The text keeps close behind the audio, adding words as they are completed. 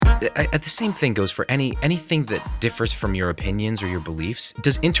The same thing goes for anything that differs from your opinions or your beliefs.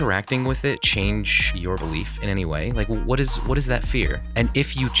 Does interacting with it change your belief in any way? Like, what is that fear? And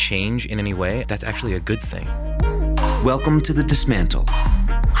if you change in any way, that's actually a good thing. Welcome to The Dismantle,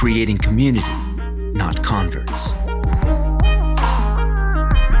 creating community, not converts.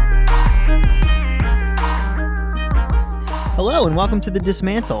 Hello and welcome to The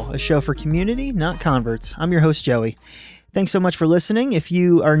Dismantle, a show for community, not converts. I'm your host, Joey. Thanks so much for listening. If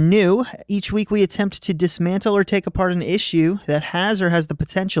you are new, each week we attempt to dismantle or take apart an issue that has the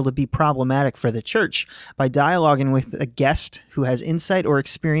potential to be problematic for the church by dialoguing with a guest who has insight or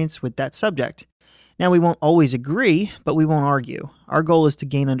experience with that subject. Now, we won't always agree, but we won't argue. Our goal is to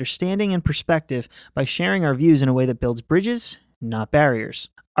gain understanding and perspective by sharing our views in a way that builds bridges, not barriers.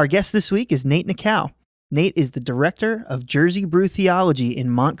 Our guest this week is Nate Nakow. Nate is the director of Jersey Brew Theology in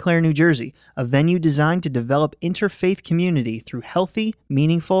Montclair, New Jersey, a venue designed to develop interfaith community through healthy,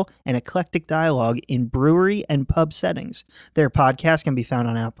 meaningful, and eclectic dialogue in brewery and pub settings. Their podcast can be found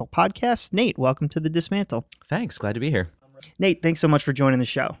on Apple Podcasts. Nate, welcome to The Dismantle. Thanks. Glad to be here. Nate, thanks so much for joining the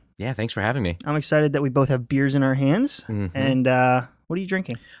show. Yeah, thanks for having me. I'm excited that we both have beers in our hands. Mm-hmm. And what are you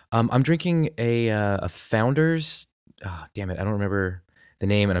drinking? I'm drinking a Founders. Oh, damn it, I don't remember the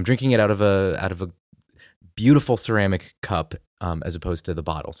name, and I'm drinking it out of a beautiful ceramic cup, as opposed to the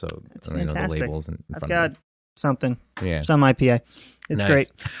bottle. So that's I don't fantastic. know the labels in front I've got something. Yeah, some IPA. It's nice.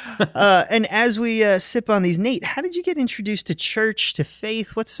 Great. And as we sip on these, Nate, how did you get introduced to church, to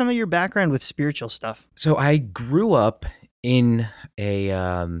faith? What's some of your background with spiritual stuff? So I grew up in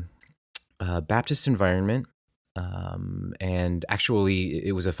a Baptist environment, and actually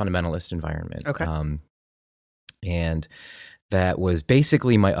it was a fundamentalist environment. Okay. And that was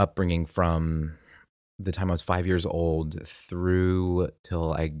basically my upbringing from the time I was 5 years old through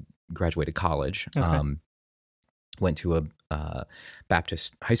till I graduated college. Okay. Went to a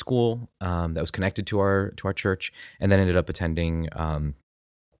Baptist high school that was connected to our church, and then ended up attending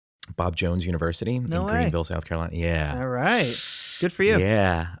Bob Jones University in Greenville, South Carolina. Yeah. All right. Good for you.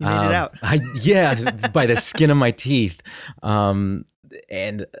 Yeah. You made it out. By the skin of my teeth. And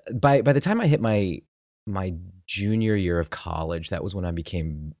by the time I hit my junior year of college, that was when I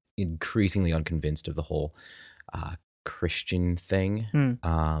became increasingly unconvinced of the whole Christian thing.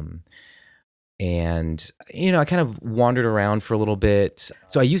 And, I kind of wandered around for a little bit.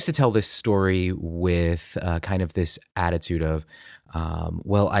 So I used to tell this story with kind of this attitude of,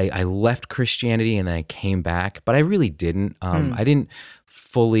 I left Christianity and then I came back, but I really didn't. I didn't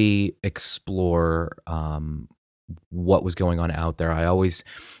fully explore what was going on out there. I always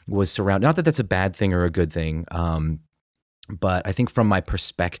was surrounded, not that that's a bad thing or a good thing, but I think from my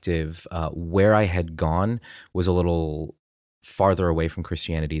perspective, where I had gone was a little farther away from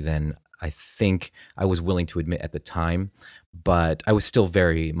Christianity than I think I was willing to admit at the time. But I was still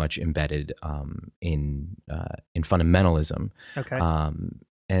very much embedded in fundamentalism. Okay.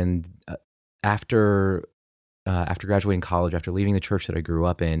 And after graduating college, after leaving the church that I grew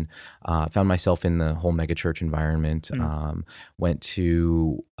up in, found myself in the whole megachurch environment. Went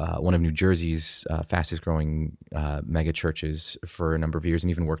to one of New Jersey's fastest growing megachurches for a number of years, and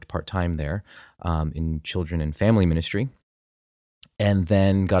even worked part-time there in children and family ministry. And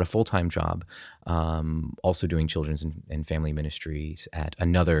then got a full-time job, also doing children's and family ministries at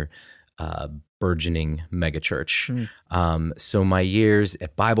another burgeoning megachurch. So my years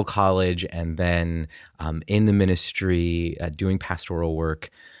at Bible college and then in the ministry, doing pastoral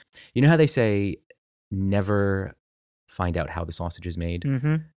work. You know how they say, never find out how the sausage is made?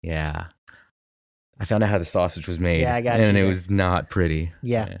 Mm-hmm. Yeah. I found out how the sausage was made. Yeah, I got you. And it was not pretty.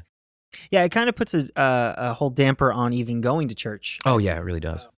 Yeah, it kind of puts a whole damper on even going to church. Oh, yeah, it really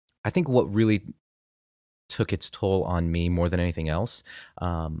does. I think what really took its toll on me more than anything else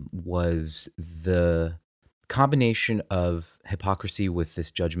was the combination of hypocrisy with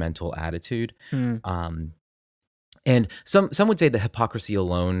this judgmental attitude. And some would say that hypocrisy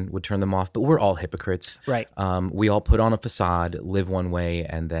alone would turn them off, but we're all hypocrites. Right. We all put on a facade, live one way,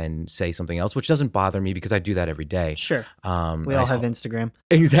 and then say something else, which doesn't bother me because I do that every day. Sure. We all have Instagram.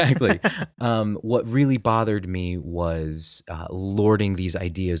 Exactly. What really bothered me was lording these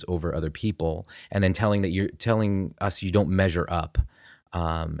ideas over other people and then telling us you don't measure up.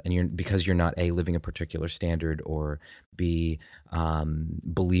 And because you're not A, living a particular standard, or B,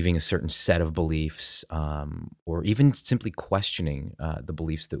 believing a certain set of beliefs, or even simply questioning the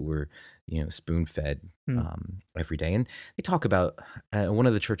beliefs that we're spoon-fed every day. And they talk about one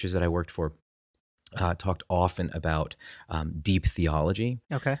of the churches that I worked for talked often about deep theology.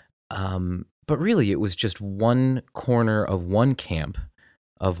 Okay. But really, it was just one corner of one camp,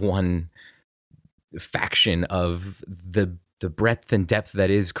 of one faction of the breadth and depth that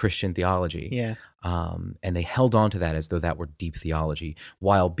is Christian theology. Yeah. And they held on to that as though that were deep theology,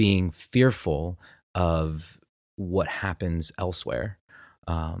 while being fearful of what happens elsewhere.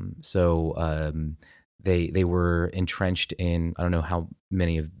 They were entrenched in, I don't know how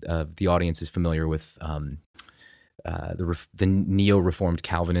many of the audience is familiar with the neo-reformed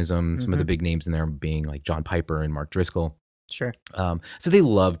Calvinism, some of the big names in there being like John Piper and Mark Driscoll. Sure. So they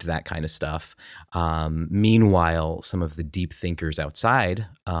loved that kind of stuff. Meanwhile, some of the deep thinkers outside,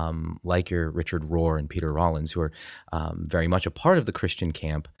 like your Richard Rohr and Peter Rollins, who are very much a part of the Christian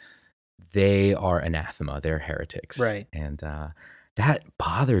camp, they are anathema. They're heretics. Right. And that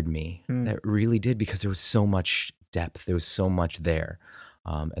bothered me. That really did, because there was so much depth. There was so much there.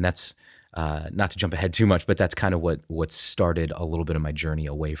 And that's not to jump ahead too much, but that's kind of what started a little bit of my journey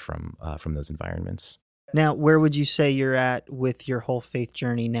away from those environments. Now, where would you say you're at with your whole faith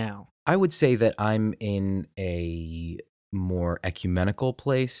journey now? I would say that I'm in a more ecumenical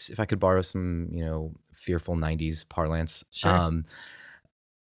place, if I could borrow some, fearful 90s parlance. Sure.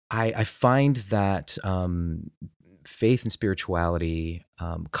 I find that faith and spirituality,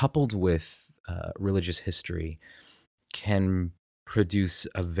 coupled with religious history, can produce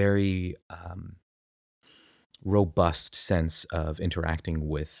a very robust sense of interacting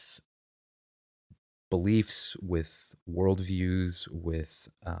with beliefs, with worldviews, with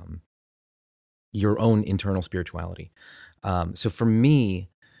your own internal spirituality. So for me,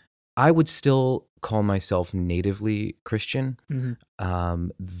 I would still call myself natively Christian,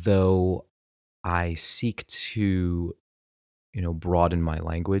 though I seek to, broaden my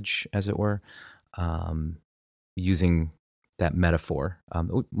language, as it were, using that metaphor.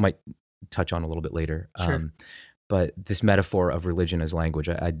 We might touch on a little bit later. Sure. But this metaphor of religion as language,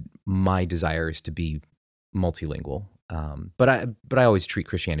 my desire is to be multilingual. But I always treat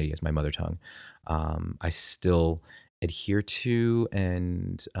Christianity as my mother tongue. I still adhere to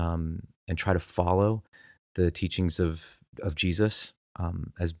and try to follow the teachings of Jesus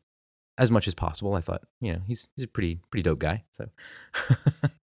as much as possible. I thought, he's a pretty dope guy. So,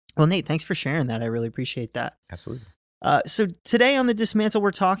 well, Nate, thanks for sharing that. I really appreciate that. Absolutely. So today on The Dismantle, we're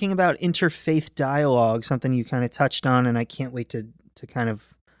talking about interfaith dialogue, something you kind of touched on, and I can't wait to kind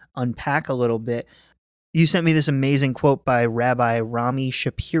of unpack a little bit. You sent me this amazing quote by Rabbi Rami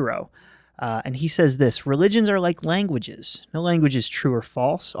Shapiro, and he says this: religions are like languages. No language is true or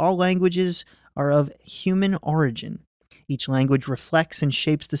false. All languages are of human origin. Each language reflects and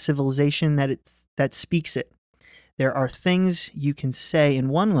shapes the civilization that speaks it. There are things you can say in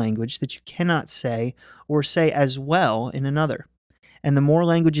one language that you cannot say or say as well in another. And the more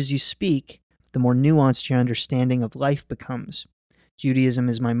languages you speak, the more nuanced your understanding of life becomes. Judaism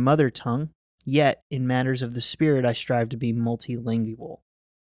is my mother tongue, yet in matters of the spirit, I strive to be multilingual.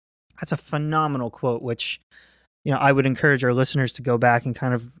 That's a phenomenal quote, which, I would encourage our listeners to go back and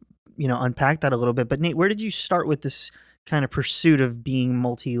kind of, unpack that a little bit. But Nate, where did you start with this kind of pursuit of being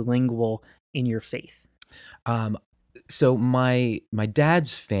multilingual in your faith? So my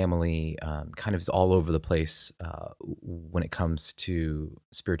dad's family kind of is all over the place when it comes to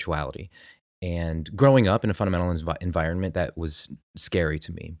spirituality. And growing up in a fundamental environment, that was scary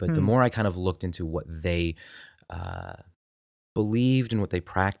to me. But the more I kind of looked into what they believed and what they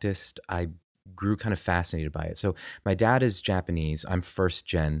practiced, I grew kind of fascinated by it. So my dad is Japanese. I'm first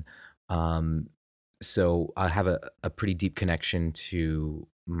gen. So I have a pretty deep connection to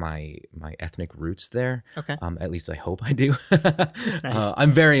my ethnic roots there. Okay. At least I hope I do. Nice.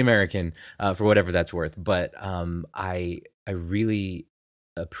 I'm very American for whatever that's worth. But I really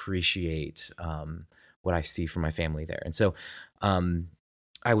appreciate what I see from my family there. And so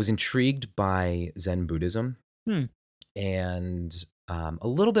I was intrigued by Zen Buddhism and a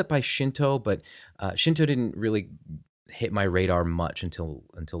little bit by Shinto, but Shinto didn't really hit my radar much until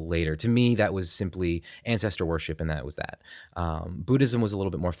later. To me, that was simply ancestor worship, and that was that. Buddhism was a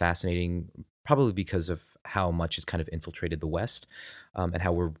little bit more fascinating, probably because of how much it's kind of infiltrated the West and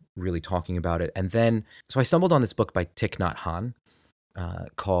how we're really talking about it. And then, so I stumbled on this book by Thich Nhat Hanh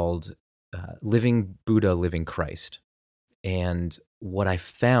called Living Buddha, Living Christ. And what I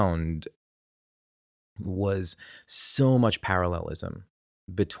found was so much parallelism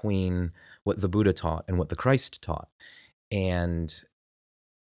between what the Buddha taught and what the Christ taught. And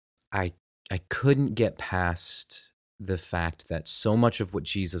I couldn't get past the fact that so much of what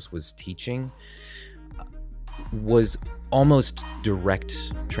Jesus was teaching was almost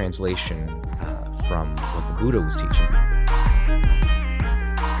direct translation from what the Buddha was teaching.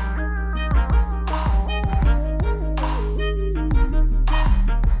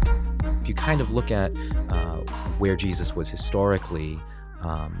 If you kind of look at where Jesus was historically,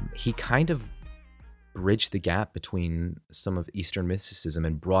 he kind of bridged the gap between some of Eastern mysticism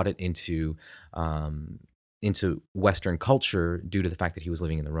and brought it into Western culture due to the fact that he was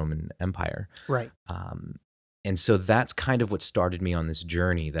living in the Roman Empire. Right. And so that's kind of what started me on this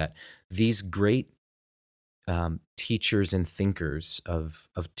journey, that these great teachers and thinkers of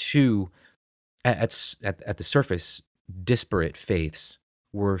two, at the surface, disparate faiths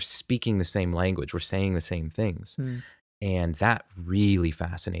were speaking the same language, were saying the same things. And that really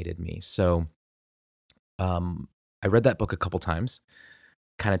fascinated me. So I read that book a couple times,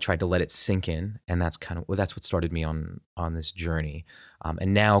 kind of tried to let it sink in, and that's what started me on this journey.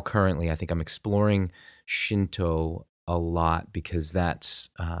 And now currently I think I'm exploring Shinto a lot because that's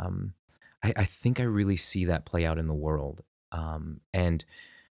I think I really see that play out in the world. And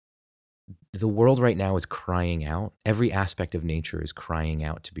the world right now is crying out. Every aspect of nature is crying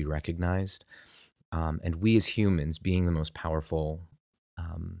out to be recognized. And we as humans, being the most powerful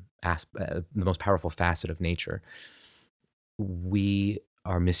facet of nature, we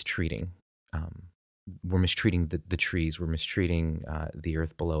are mistreating. We're mistreating the trees. We're mistreating the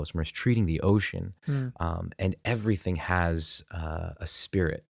earth below us. We're mistreating the ocean. And everything has a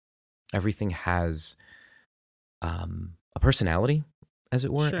spirit. Everything has a personality, as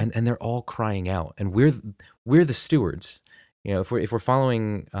it were, Sure. and they're all crying out. And we're the stewards. You know, if we're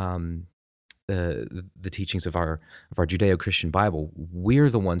following the teachings of our Judeo-Christian Bible, we're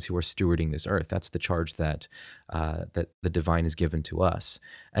the ones who are stewarding this earth. That's the charge that the divine is given to us,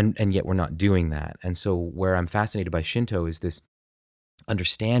 and yet we're not doing that. And so, where I'm fascinated by Shinto is this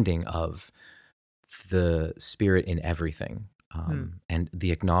understanding of the spirit in everything, and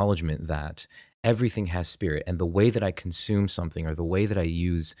the acknowledgement that everything has spirit, and the way that I consume something, or the way that I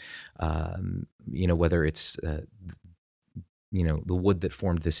use, whether it's the wood that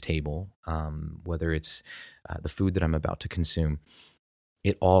formed this table, whether it's the food that I'm about to consume,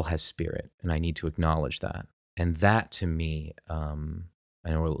 it all has spirit, and I need to acknowledge that. And that, to me, I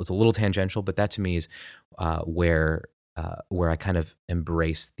know it's a little tangential, but that to me is where I kind of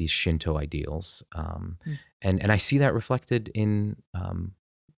embrace these Shinto ideals, and I see that reflected in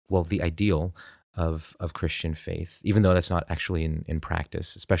the ideal of Christian faith, even though that's not actually in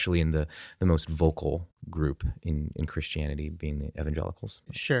practice, especially in the most vocal group in Christianity, being the evangelicals.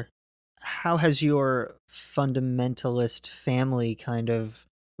 Sure. How has your fundamentalist family kind of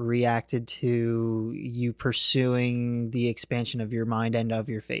reacted to you pursuing the expansion of your mind and of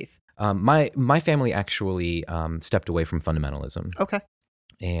your faith? My family actually stepped away from fundamentalism. Okay.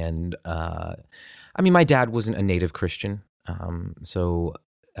 And my dad wasn't a native Christian, so.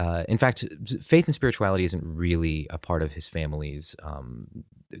 In fact, faith and spirituality isn't really a part of his family's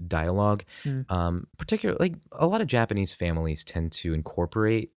dialogue. Particularly, like a lot of Japanese families tend to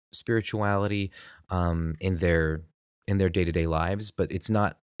incorporate spirituality in their day-to-day lives, but it's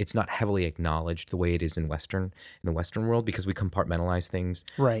not heavily acknowledged the way it is in the Western world, because we compartmentalize things.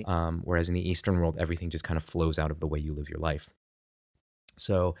 Right. Whereas in the Eastern world, everything just kind of flows out of the way you live your life.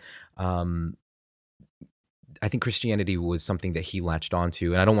 So. I think Christianity was something that he latched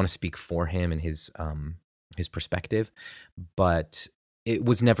onto, and I don't want to speak for him and his perspective, but it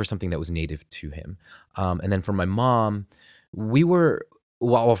was never something that was native to him. And then for my mom,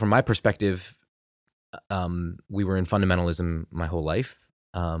 from my perspective, we were in fundamentalism my whole life.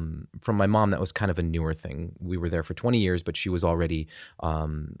 From my mom, that was kind of a newer thing. We were there for 20 years, but she was already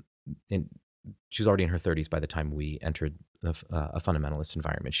in her 30s by the time we entered a fundamentalist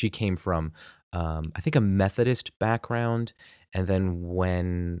environment. She came from, I think, a Methodist background, and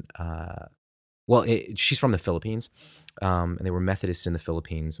then she's from the Philippines, and they were Methodists in the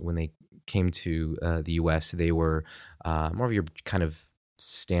Philippines. When they came to the U.S., they were more of your kind of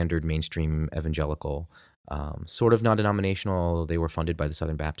standard mainstream evangelical, sort of non-denominational. They were funded by the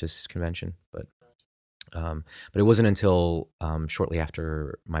Southern Baptist Convention, but it wasn't until shortly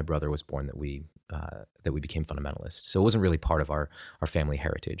after my brother was born that we became fundamentalist. So it wasn't really part of our family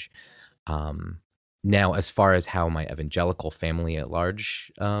heritage. Now, as far as how my evangelical family at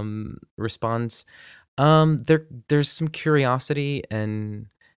large responds, there's some curiosity and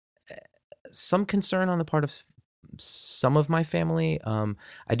some concern on the part of some of my family.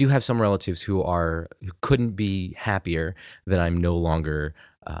 I do have some relatives who couldn't be happier that I'm no longer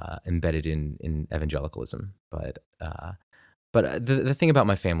embedded in evangelicalism. But the thing about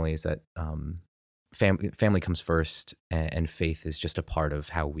my family is that family comes first, and faith is just a part of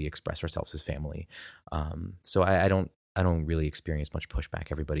how we express ourselves as family. So I don't really experience much pushback.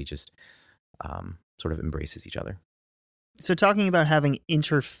 Everybody just sort of embraces each other. So talking about having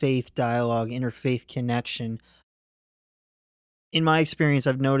interfaith dialogue, interfaith connection, in my experience,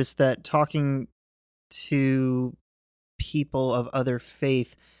 I've noticed that talking to people of other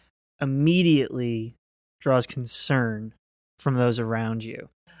faith, immediately draws concern from those around you.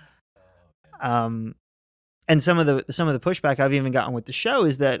 And some of the pushback I've even gotten with the show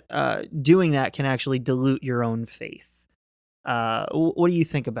is that doing that can actually dilute your own faith. What do you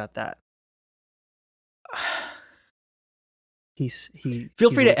think about that?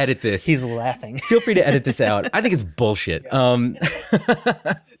 Feel free to edit this. He's laughing. Feel free to edit this out. I think it's bullshit.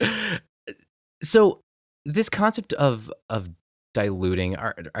 So this concept of diluting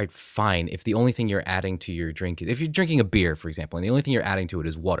are fine if the only thing you're adding to your drink, if you're drinking a beer, for example, and the only thing you're adding to it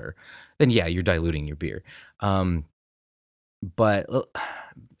is water, then yeah, you're diluting your beer. But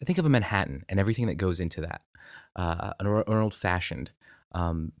think of a Manhattan and everything that goes into that. An old fashioned,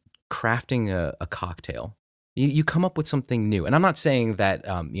 crafting a cocktail. You come up with something new. And I'm not saying that,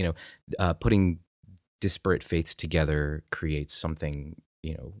 putting disparate faiths together creates something,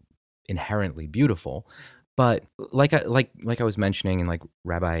 inherently beautiful. But like I was mentioning, and like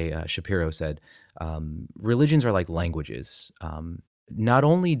Rabbi Shapiro said, religions are like languages. Not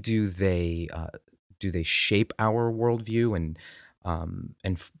only do they shape our worldview and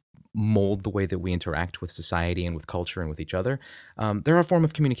mold the way that we interact with society and with culture and with each other, they're a form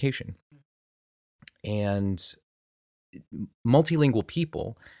of communication. And multilingual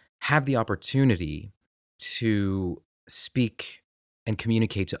people have the opportunity to speak and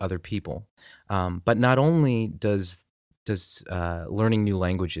communicate to other people. But not only does learning new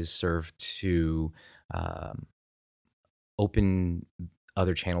languages serve to open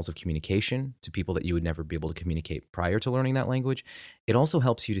other channels of communication to people that you would never be able to communicate prior to learning that language, it also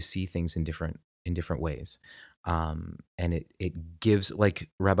helps you to see things in different ways. And it gives, like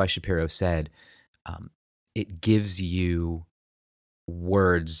Rabbi Shapiro said, it gives you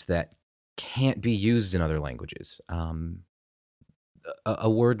words that can't be used in other languages. A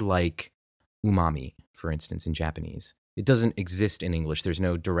word like umami, for instance, in Japanese, it doesn't exist in English. There's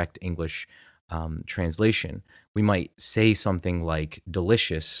no direct English translation. We might say something like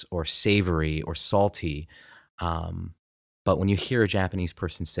delicious or savory or salty, but when you hear a Japanese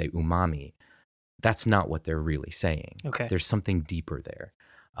person say umami, that's not what they're really saying. Okay. There's something deeper there.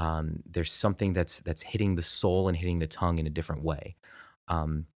 There's something that's hitting the soul and hitting the tongue in a different way.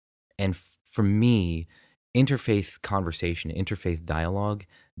 And for me, interfaith conversation, interfaith dialogue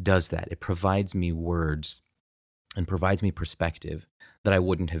does that. It provides me words and provides me perspective that I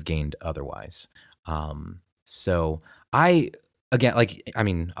wouldn't have gained otherwise. So obviously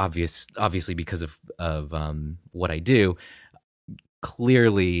because of what I do,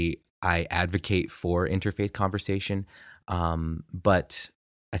 clearly I advocate for interfaith conversation. But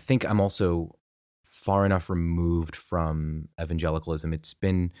I think I'm also far enough removed from evangelicalism. It's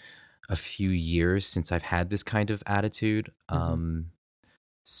been a few years since I've had this kind of attitude.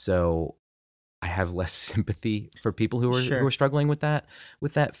 So I have less sympathy for people who are struggling with that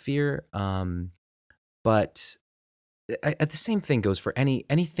fear. But the same thing goes for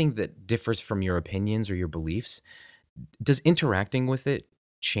anything that differs from your opinions or your beliefs. Does interacting with it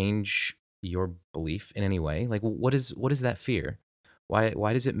change your belief in any way? Like, what is that fear?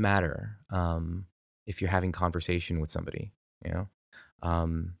 Why does it matter if you're having conversation with somebody?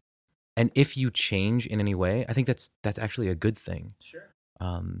 And if you change in any way, I think that's actually a good thing. Sure.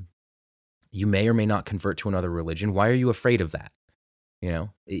 You may or may not convert to another religion. Why are you afraid of that?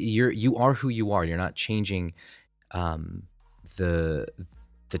 You are who you are. You're not changing the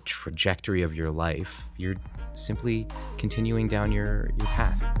trajectory of your life. You're simply continuing down your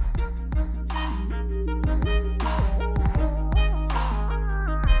path.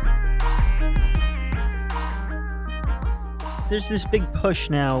 There's this big push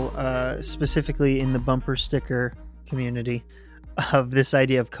now, specifically in the bumper sticker community, of this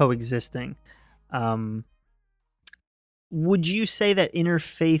idea of coexisting. Would you say that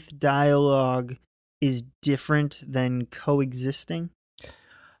interfaith dialogue is different than coexisting?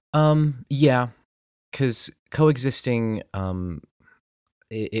 Yeah, because coexisting,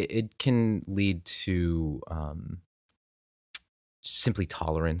 it can lead to simply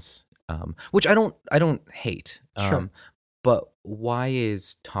tolerance, which I don't hate. Sure. But why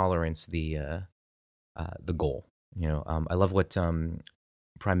is tolerance the goal? I love what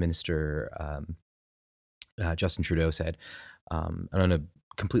Prime Minister Justin Trudeau said. I'm going to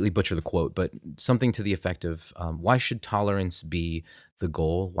completely butcher the quote, but something to the effect of, why should tolerance be the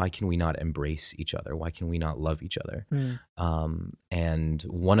goal? Why can we not embrace each other? Why can we not love each other? And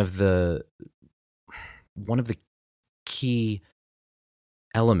one of the key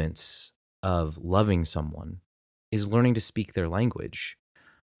elements of loving someone is learning to speak their language.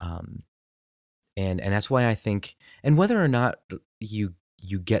 And that's why I think, and whether or not you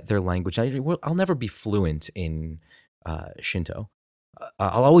get their language, I'll never be fluent in Shinto.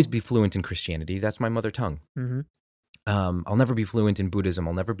 I'll always be fluent in Christianity. That's my mother tongue. Mm-hmm. I'll never be fluent in Buddhism.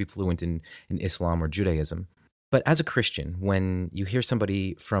 I'll never be fluent in Islam or Judaism. But as a Christian, when you hear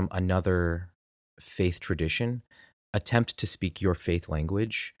somebody from another faith tradition attempt to speak your faith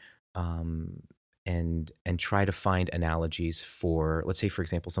language, and try to find analogies for, let's say, for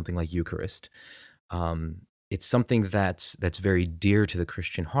example, something like Eucharist, it's something that's very dear to the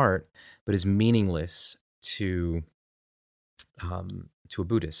Christian heart, but is meaningless to a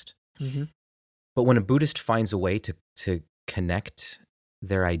Buddhist. Mm-hmm. But when a Buddhist finds a way to connect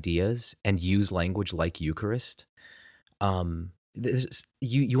their ideas and use language like Eucharist,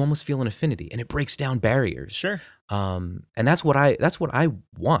 you almost feel an affinity, and it breaks down barriers. Sure. And that's what I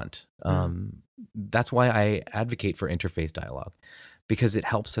want. That's why I advocate for interfaith dialogue, because it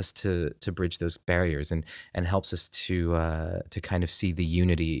helps us to bridge those barriers and helps us to kind of see the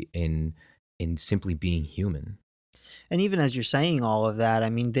unity in simply being human. And even as you're saying all of that, I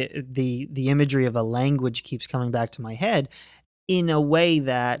mean, the imagery of a language keeps coming back to my head in a way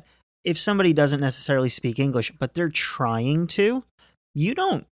that if somebody doesn't necessarily speak English, but they're trying to, you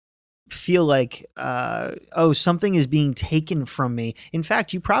don't feel like, something is being taken from me. In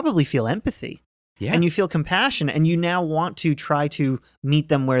fact, you probably feel empathy. Yeah. And you feel compassion, and you now want to try to meet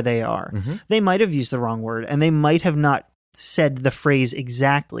them where they are. Mm-hmm. They might have used the wrong word, and they might have not said the phrase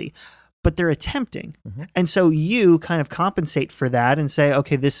exactly, but they're attempting. Mm-hmm. And so you kind of compensate for that and say,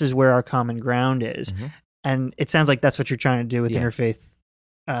 okay, this is where our common ground is. Mm-hmm. And it sounds like that's what you're trying to do with Yeah. interfaith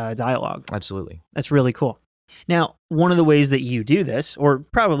dialogue. Absolutely. That's really cool. Now, one of the ways that you do this, or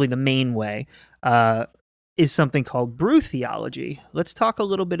probably the main way, is something called brew theology. Let's talk a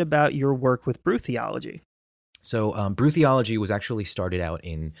little bit about your work with brew theology. So brew theology was actually started out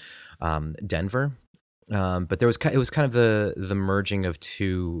in Denver, but it was kind of the merging of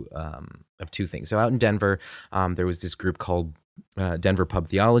two things. So out in Denver, there was this group called Denver Pub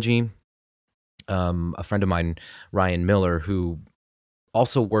Theology. A friend of mine, Ryan Miller, who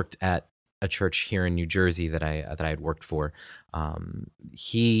also worked at a church here in New Jersey that I had worked for. When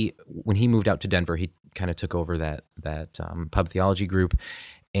he moved out to Denver, he kind of took over that pub theology group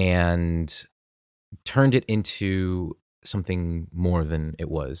and turned it into something more than it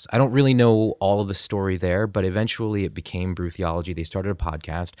was. I don't really know all of the story there, but eventually it became Brew Theology. They started a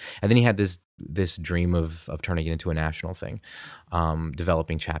podcast, and then he had this dream of turning it into a national thing,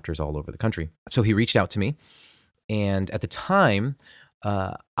 developing chapters all over the country. So he reached out to me, and at the time,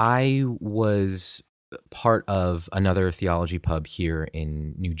 I was part of another theology pub here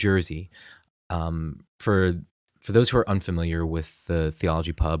in New Jersey. For those who are unfamiliar with the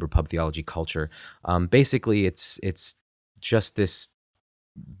theology pub or pub theology culture, basically it's just this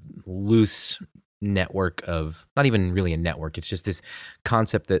loose network of, not even really a network, it's just this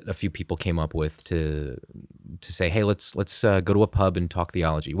concept that a few people came up with to say, hey, let's go to a pub and talk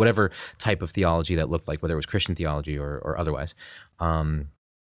theology, whatever type of theology that looked like, whether it was Christian theology or otherwise. And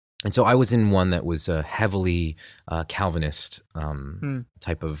so I was in one that was a heavily Calvinist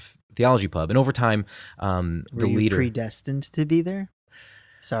type of theology pub. And over time, the leader... Were you predestined to be there?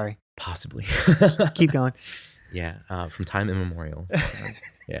 Sorry. Possibly. Keep going. Yeah, from time immemorial.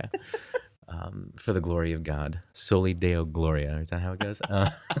 Yeah. For the glory of God. Soli Deo Gloria. Is that how it goes?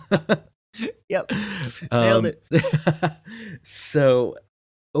 Yep. Nailed it. So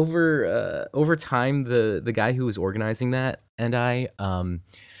over time, the guy who was organizing that and I,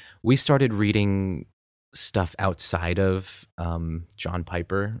 we started reading stuff outside of John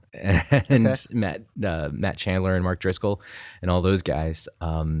Piper and okay. Matt Chandler and Mark Driscoll and all those guys.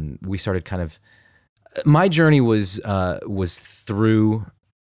 We started kind of... My journey was through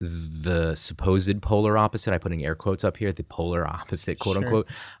the supposed polar opposite. I'm putting air quotes up here. The polar opposite, quote unquote,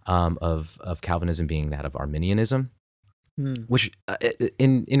 of Calvinism being that of Arminianism, which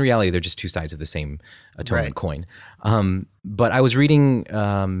in reality they're just two sides of the same atonement coin. But I was reading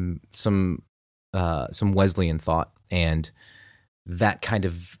some Wesleyan thought, and that kind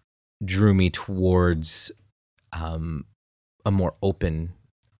of drew me towards a more open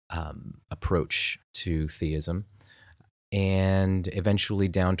approch to theism, and eventually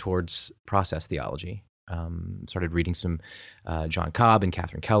down towards process theology. Started reading some John Cobb and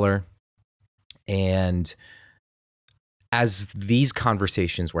Catherine Keller, and as these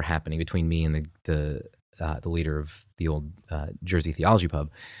conversations were happening between me and the leader of the old Jersey Theology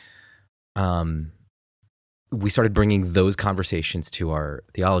Pub, we started bringing those conversations to our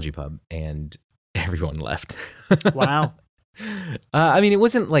theology pub, and everyone left. Wow. I mean, it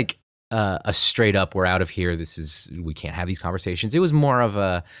wasn't like a straight up, we're out of here, we can't have these conversations. It was more of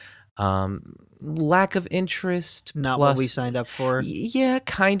a lack of interest. Not plus, what we signed up for. Yeah,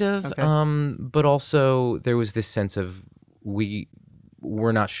 kind of. Okay. But also there was this sense of we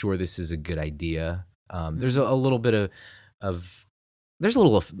we're not sure this is a good idea. There's a little bit of there's a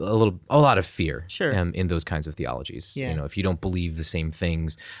lot of fear Sure. in those kinds of theologies. Yeah. You know, if you don't believe the same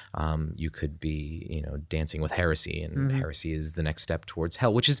things, you could be, you know, dancing with heresy, and heresy is the next step towards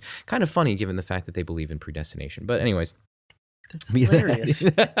hell, which is kind of funny given the fact that they believe in predestination. But anyways, That's hilarious.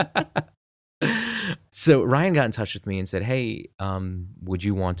 So Ryan got in touch with me and said, "Hey, would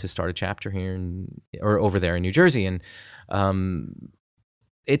you want to start a chapter here or over there in New Jersey?" And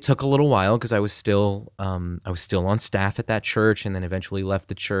it took a little while because I was still on staff at that church, and then eventually left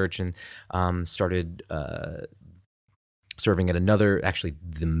the church and started serving at actually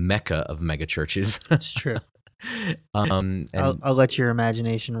the mecca of mega churches. It's true. And I'll let your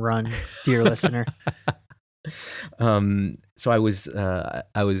imagination run, dear listener. so I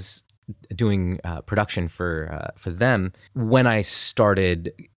was doing production for them when I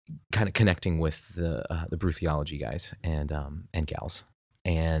started kind of connecting with the Brew Theology guys and gals,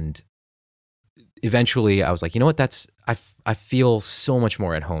 and eventually I was like, you know what, I feel so much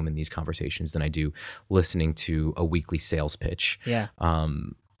more at home in these conversations than I do listening to a weekly sales pitch. Yeah.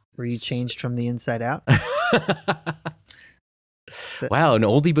 Were you changed from the inside out? Wow, an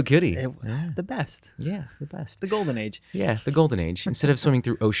oldie but goodie. The best. Yeah, the best. The golden age. Yeah, the golden age. Instead of swimming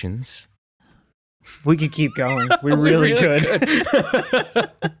through oceans. We could keep going. We really could.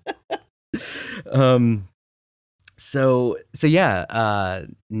 So yeah,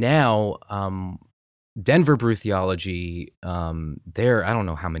 now Denver Brew Theology, I don't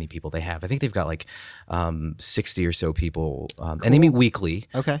know how many people they have. I think they've got like 60 or so people, Cool. and they meet weekly.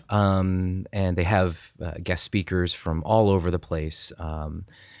 Okay. And they have guest speakers from all over the place.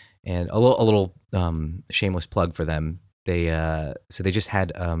 And a little shameless plug for them. They just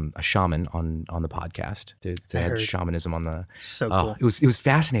had a shaman on the podcast. They had shamanism on the. So cool. It was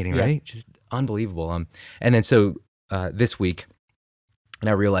fascinating, Yeah. right? Just unbelievable. And then so this week, and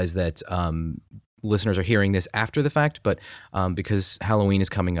I realized that listeners are hearing this after the fact, but because Halloween is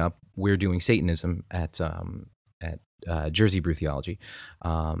coming up, we're doing Satanism at Jersey Brew Theology,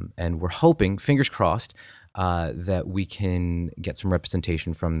 and we're hoping, fingers crossed, that we can get some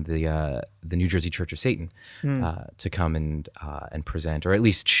representation from the New Jersey Church of Satan to come and present, or at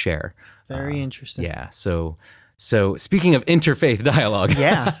least share. Very interesting. Yeah. So speaking of interfaith dialogue,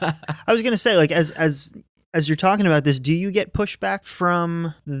 Yeah. I was going to say, like, as you're talking about this, do you get pushback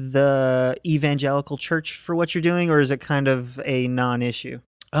from the evangelical church for what you're doing, or is it kind of a non-issue?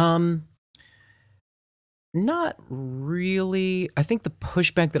 Not really. I think the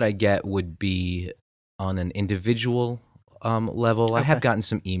pushback that I get would be on an individual level. I have gotten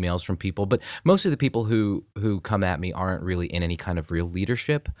some emails from people, but most of the people who come at me aren't really in any kind of real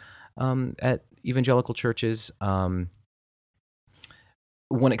leadership at evangelical churches. When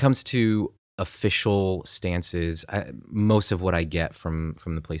it comes to official stances, most of what I get from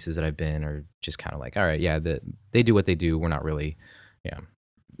the places that I've been are just kind of like, all right, yeah, they do what they do. We're not really, yeah.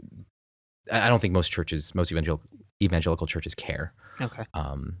 I don't think most evangelical churches care. Okay.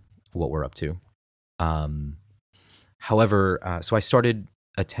 What we're up to. However, so I started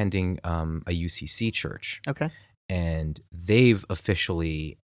attending a UCC church. Okay. And they've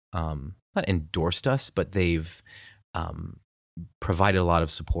officially not endorsed us, but they've provided a lot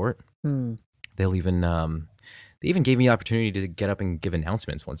of support. They even gave me the opportunity to get up and give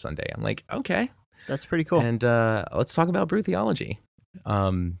announcements one Sunday. I'm like, okay, that's pretty cool. And let's talk about Brew Theology.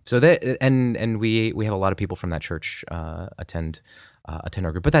 So that and we have a lot of people from that church attend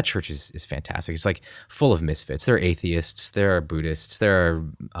our group, but that church is fantastic. It's like full of misfits. There are atheists, there are Buddhists, there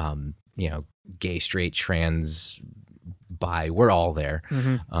are gay, straight, trans, bi. We're all there.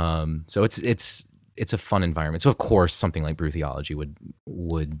 So it's a fun environment. So of course something like Brew Theology would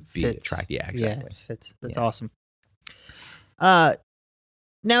be attractive. Yeah, exactly. Yeah, it fits. That's awesome. Now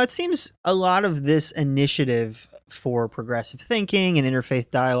it seems a lot of this initiative for progressive thinking and interfaith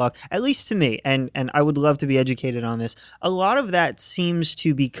dialogue, at least to me, and I would love to be educated on this, a lot of that seems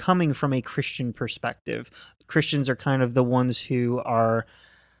to be coming from a Christian perspective. Christians are kind of the ones who are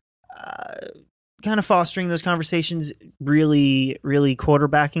kind of fostering those conversations, really, really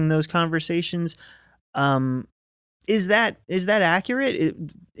quarterbacking those conversations. Is that accurate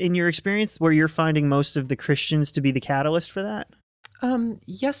in your experience, where you're finding most of the Christians to be the catalyst for that?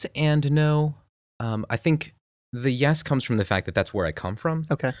 Yes and no. I think the yes comes from the fact that that's where I come from.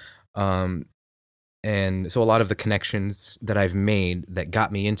 Okay. And so a lot of the connections that I've made that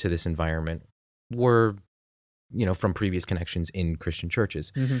got me into this environment were, from previous connections in Christian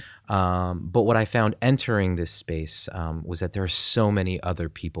churches. But what I found entering this space was that there are so many other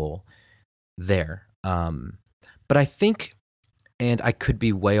people there. But I think, and I could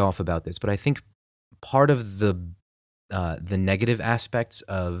be way off about this, but I think part of the the negative aspects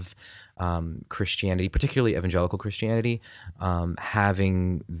of Christianity, particularly evangelical Christianity,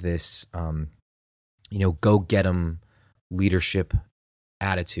 having this, go get 'em leadership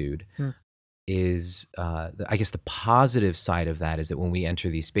attitude is, I guess the positive side of that is that when we enter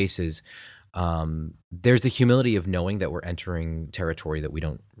these spaces, there's the humility of knowing that we're entering territory that we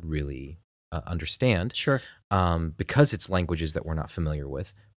don't really understand. Sure. Because it's languages that we're not familiar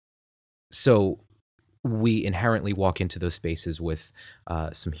with. So we inherently walk into those spaces with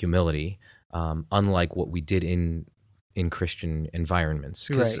some humility, unlike what we did in Christian environments.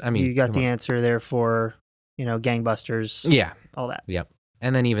 Right. I mean, you got the answer there for, gangbusters. Yeah. All that. Yep.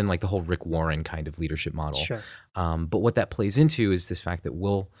 And then even like the whole Rick Warren kind of leadership model. Sure. But what that plays into is this fact that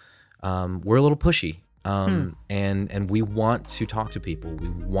we're a little pushy. And we want to talk to people. We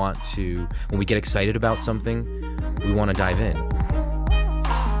want to, when we get excited about something, we want to dive in.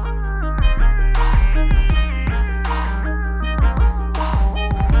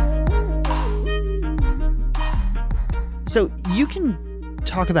 So you can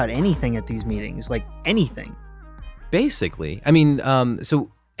talk about anything at these meetings, like anything. Basically, I mean,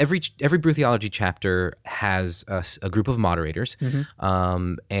 so every Brew Theology chapter has a group of moderators,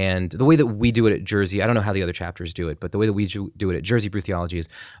 and the way that we do it at Jersey, I don't know how the other chapters do it, but the way that we do it at Jersey Brew Theology is,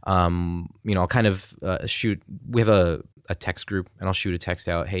 I'll kind of shoot. We have a text group, and I'll shoot a text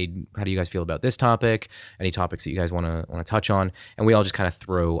out. Hey, how do you guys feel about this topic? Any topics that you guys want to touch on? And we all just kind of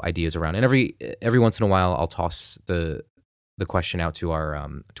throw ideas around. And every once in a while, I'll toss the question out to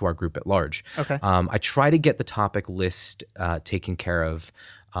our group at large. Okay. I try to get the topic list taken care of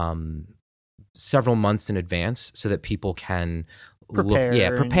several months in advance so that people can prepare.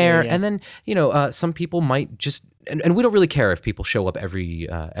 Yeah. And then some people might just and we don't really care if people show up every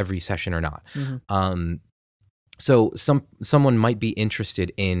session or not. So someone might be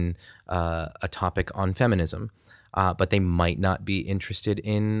interested in a topic on feminism, but they might not be interested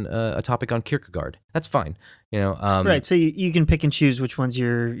in a topic on Kierkegaard. That's fine, right. So you can pick and choose which ones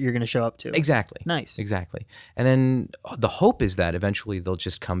you're going to show up to. Exactly. Nice. Exactly. And then the hope is that eventually they'll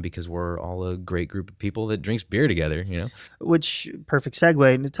just come because we're all a great group of people that drinks beer together. Which perfect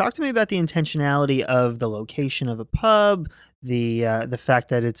segue. Talk to me about the intentionality of the location of a pub, the fact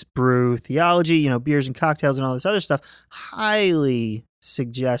that it's brew theology, beers and cocktails and all this other stuff. Highly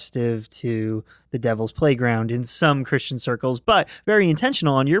suggestive to the Devil's Playground in some Christian circles, but very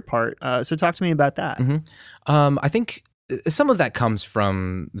intentional on your part. So talk to me about that. I think some of that comes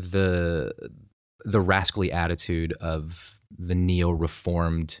from the rascally attitude of the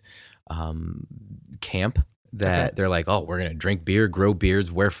neo-reformed camp that they're like, oh, we're going to drink beer, grow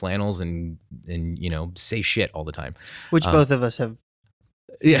beers, wear flannels, and say shit all the time. Which both of us have,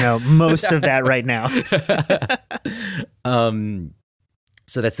 most of that right now.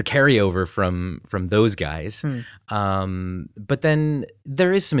 So that's the carryover from those guys. But then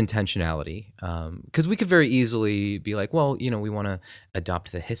there is some intentionality because we could very easily be like, well, we want to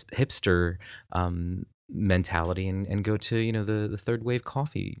adopt the hipster mentality and go to, the third wave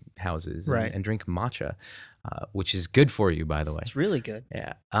coffee houses and drink matcha, which is good for you, by the way. It's really good.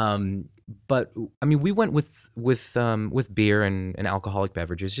 Yeah. But I mean, we went with beer and alcoholic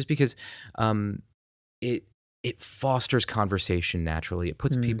beverages just because it fosters conversation naturally. It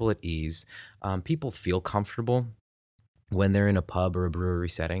puts people at ease. People feel comfortable when they're in a pub or a brewery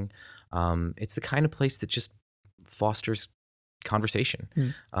setting. It's the kind of place that just fosters conversation.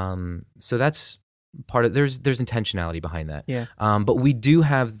 So that's part of there's intentionality behind that. Yeah. But we do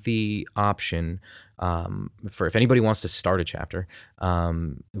have the option for if anybody wants to start a chapter.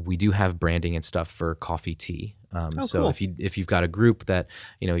 We do have branding and stuff for coffee tea. So cool. if you've got a group that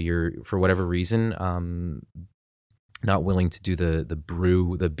you're for whatever reason not willing to do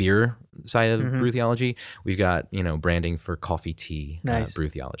the beer side of brew theology, we've got branding for coffee tea brew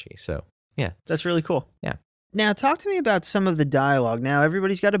theology. So yeah, that's really cool. Yeah. Now talk to me about some of the dialogue. Now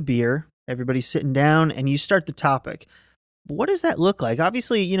everybody's got a beer, everybody's sitting down, and you start the topic. What does that look like?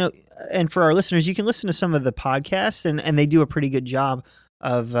 Obviously, and for our listeners, you can listen to some of the podcasts, and they do a pretty good job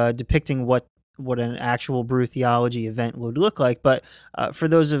of depicting what an actual brew theology event would look like. But for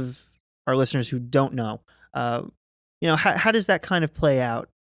those of our listeners who don't know, how does that kind of play out?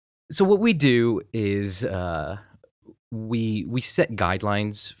 So what we do is we set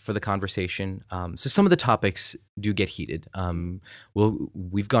guidelines for the conversation. So some of the topics do get heated.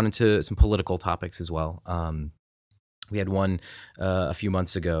 We've gone into some political topics as well. We had one a few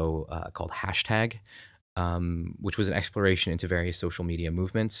months ago called Hashtag, which was an exploration into various social media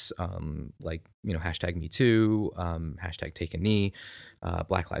movements, like hashtag Me Too, hashtag Take a Knee,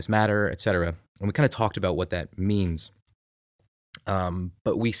 Black Lives Matter, etc. And we kind of talked about what that means.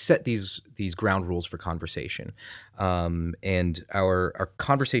 But we set these ground rules for conversation, and our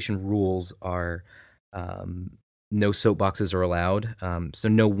conversation rules are no soapboxes are allowed. So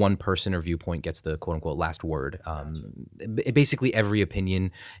no one person or viewpoint gets the quote unquote last word. Basically, every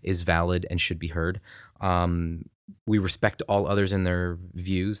opinion is valid and should be heard. We respect all others in their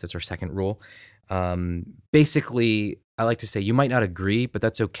views. That's our second rule. Basically, I like to say you might not agree, but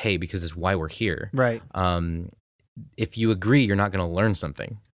that's okay because it's why we're here. Right. If you agree, you're not going to learn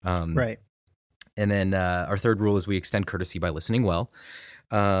something. Right. And then our third rule is we extend courtesy by listening well.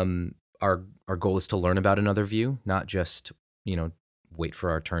 Our goal is to learn about another view, not just, wait for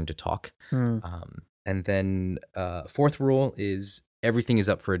our turn to talk. And then fourth rule is everything is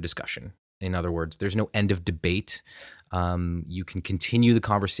up for a discussion. In other words, there's no end of debate. You can continue the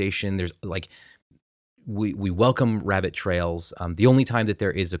conversation. There's we welcome rabbit trails. The only time that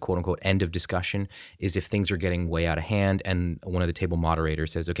there is a quote unquote end of discussion is if things are getting way out of hand and one of the table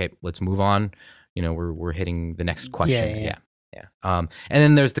moderators says, okay, let's move on. We're hitting the next question. Yeah. And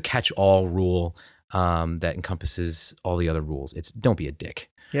then there's the catch-all rule that encompasses all the other rules. It's don't be a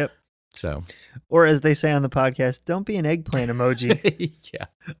dick. Yep. So, or as they say on the podcast, don't be an eggplant emoji. Yeah.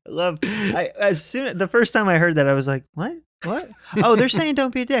 The first time I heard that, I was like, what? Oh, they're saying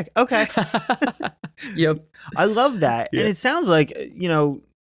don't be a dick. Okay. Yep. I love that. Yeah. And it sounds like,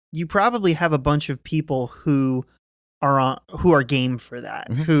 you probably have a bunch of people who are game for that,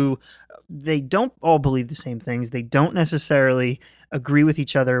 Mm-hmm. who they don't all believe the same things. They don't necessarily agree with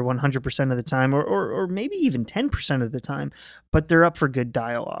each other 100% of the time, or maybe even 10% of the time, but they're up for good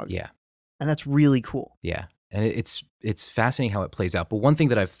dialogue. Yeah. And that's really cool. Yeah. And it's fascinating how it plays out. But one thing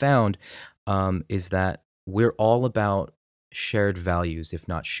that I've found is that we're all about shared values, if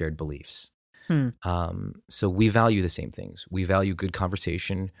not shared beliefs. So we value the same things. We value good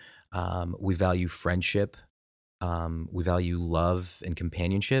conversation. We value friendship. We value love and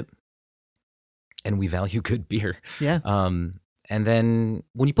companionship. And we value good beer. Yeah. And then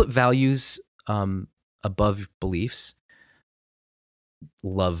when you put values above beliefs,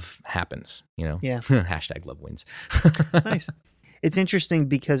 love happens, Yeah. Hashtag love wins. Nice. It's interesting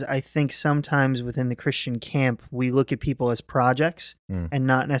because I think sometimes within the Christian camp, we look at people as projects and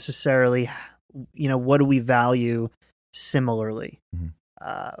not necessarily, what do we value similarly?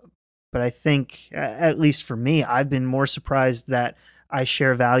 But I think, at least for me, I've been more surprised that I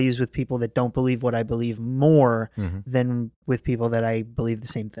share values with people that don't believe what I believe more than with people that I believe the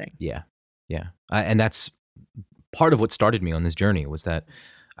same thing. Yeah. Yeah. And that's part of what started me on this journey, was that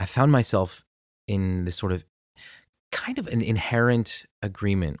I found myself in this sort of kind of an inherent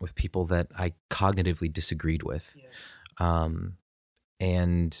agreement with people that I cognitively disagreed with. Yeah.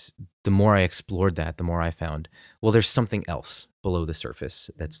 And the more I explored that, the more I found, well, there's something else below the surface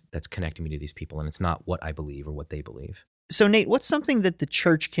that's connecting me to these people, and it's not what I believe or what they believe. So, Nate, what's something that the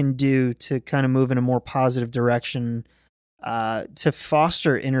church can do to kind of move in a more positive direction to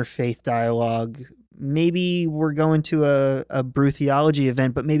foster interfaith dialogue? Maybe we're going to a Brew Theology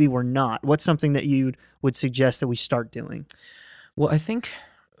event, but maybe we're not. What's something that you would suggest that we start doing? Well, I think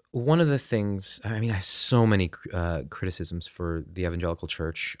one of the things, I have so many criticisms for the evangelical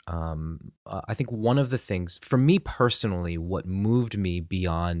church. I think one of the things, for me personally, what moved me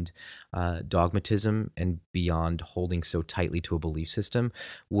beyond dogmatism and beyond holding so tightly to a belief system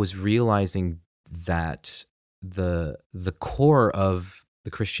was realizing that the core of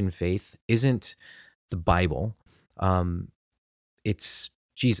the Christian faith isn't the Bible, it's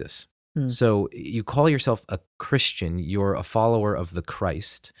Jesus. So you call yourself a Christian, you're a follower of the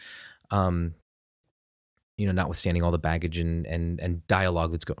Christ, notwithstanding all the baggage and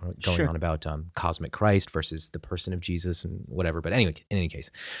dialogue that's going Sure. on about cosmic Christ versus the person of Jesus and whatever. But anyway, in any case,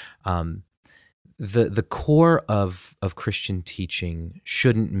 the core of Christian teaching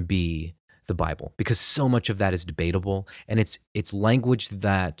shouldn't be the Bible, because so much of that is debatable, and it's language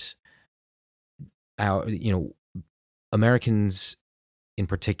that Americans in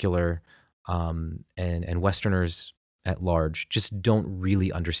particular, and Westerners at large just don't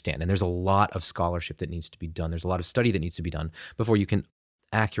really understand. And there's a lot of scholarship that needs to be done. There's a lot of study that needs to be done before you can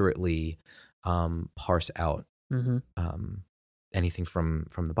accurately parse out anything from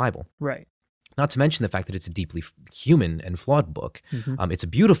the Bible. Right. Not to mention the fact that it's a deeply human and flawed book. It's a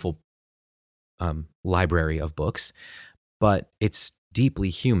beautiful library of books, but it's deeply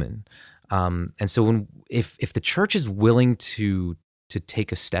human. And so if the church is willing to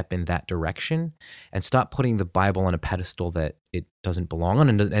take a step in that direction and stop putting the Bible on a pedestal that it doesn't belong on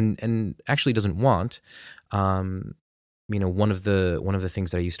and actually doesn't want, one of the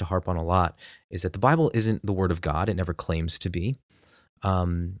things that I used to harp on a lot is that the Bible isn't the Word of God. It never claims to be.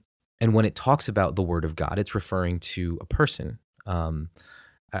 And when it talks about the Word of God, it's referring to a person,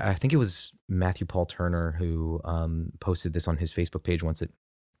 I think it was Matthew Paul Turner who posted this on his Facebook page once.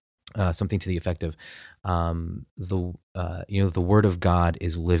 Something to the effect of, the word of God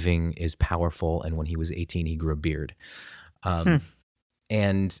is living, is powerful, and when he was 18, he grew a beard.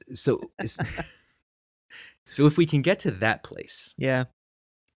 And so if we can get to that place, yeah,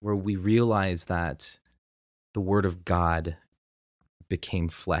 where we realize that the word of God became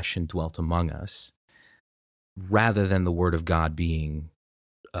flesh and dwelt among us, rather than the word of God being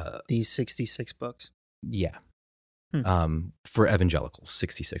these 66 books. Yeah. For evangelicals,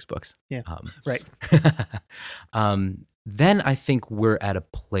 66 books. Yeah, right. Then I think we're at a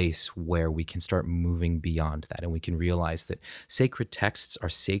place where we can start moving beyond that, and we can realize that sacred texts are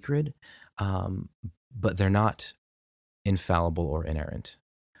sacred, but they're not infallible or inerrant.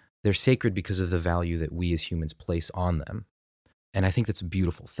 They're sacred because of the value that we as humans place on them, and I think that's a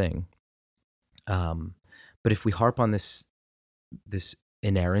beautiful thing. But if we harp on this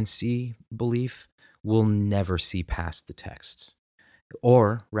inerrancy belief, we'll never see past the texts,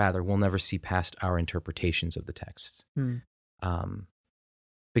 or rather, we'll never see past our interpretations of the texts.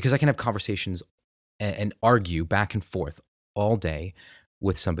 Because I can have conversations and argue back and forth all day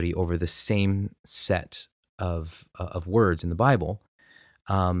with somebody over the same set of words in the Bible,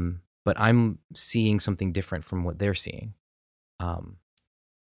 but I'm seeing something different from what they're seeing.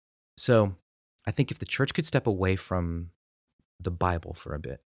 So I think if the church could step away from the Bible for a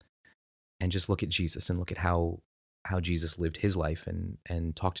bit and just look at Jesus and look at how Jesus lived his life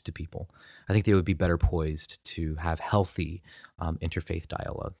and talked to people, I think they would be better poised to have healthy interfaith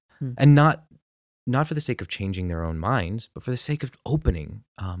dialogue. And not for the sake of changing their own minds, but for the sake of opening,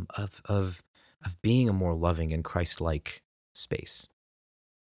 of being a more loving and Christ-like space.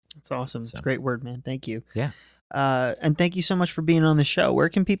 That's awesome. That's a great word, man. Thank you. Yeah. And thank you so much for being on the show. Where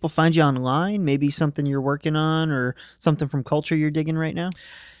can people find you online? Maybe something you're working on or something from culture you're digging right now?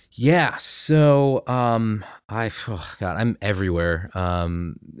 Yeah. So, I'm everywhere.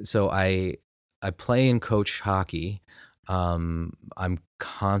 So I play and coach hockey. I'm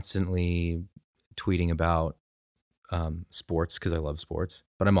constantly tweeting about sports because I love sports,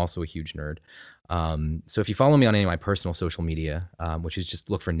 but I'm also a huge nerd. So if you follow me on any of my personal social media, which is just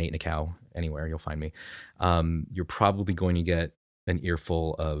look for Nate Nakow anywhere, you'll find me. You're probably going to get an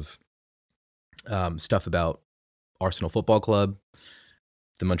earful of stuff about Arsenal Football Club,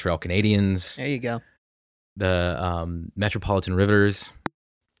 the Montreal Canadiens. There you go. The Metropolitan Rivers,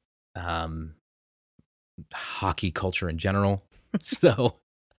 hockey culture in general. So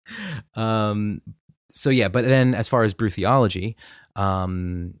yeah, but then as far as Brew Theology,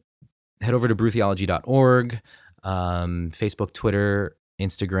 head over to brewtheology.org, Facebook, Twitter,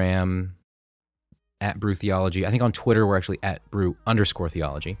 Instagram, at Brew Theology. I think on Twitter, we're actually at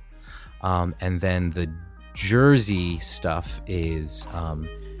Brew_Theology. And then the Jersey stuff is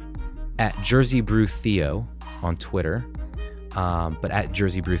at Jersey Brew Theo on Twitter, but at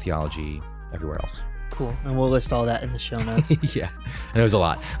Jersey Brew Theology everywhere else. Cool. And we'll list all that in the show notes. Yeah, it was a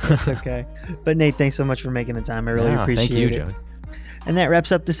lot. It's okay. But Nate, thanks so much for making the time. I really appreciate it. Thank you, Joey. And that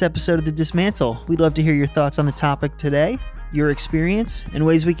wraps up this episode of The Dismantle. We'd love to hear your thoughts on the topic today, your experience, and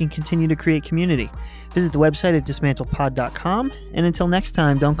ways we can continue to create community. Visit the website at dismantlepod.com. And until next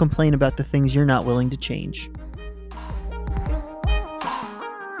time, don't complain about the things you're not willing to change.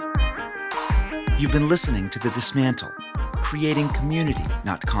 You've been listening to The Dismantle, creating community,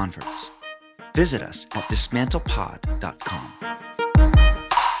 not converts. Visit us at dismantlepod.com.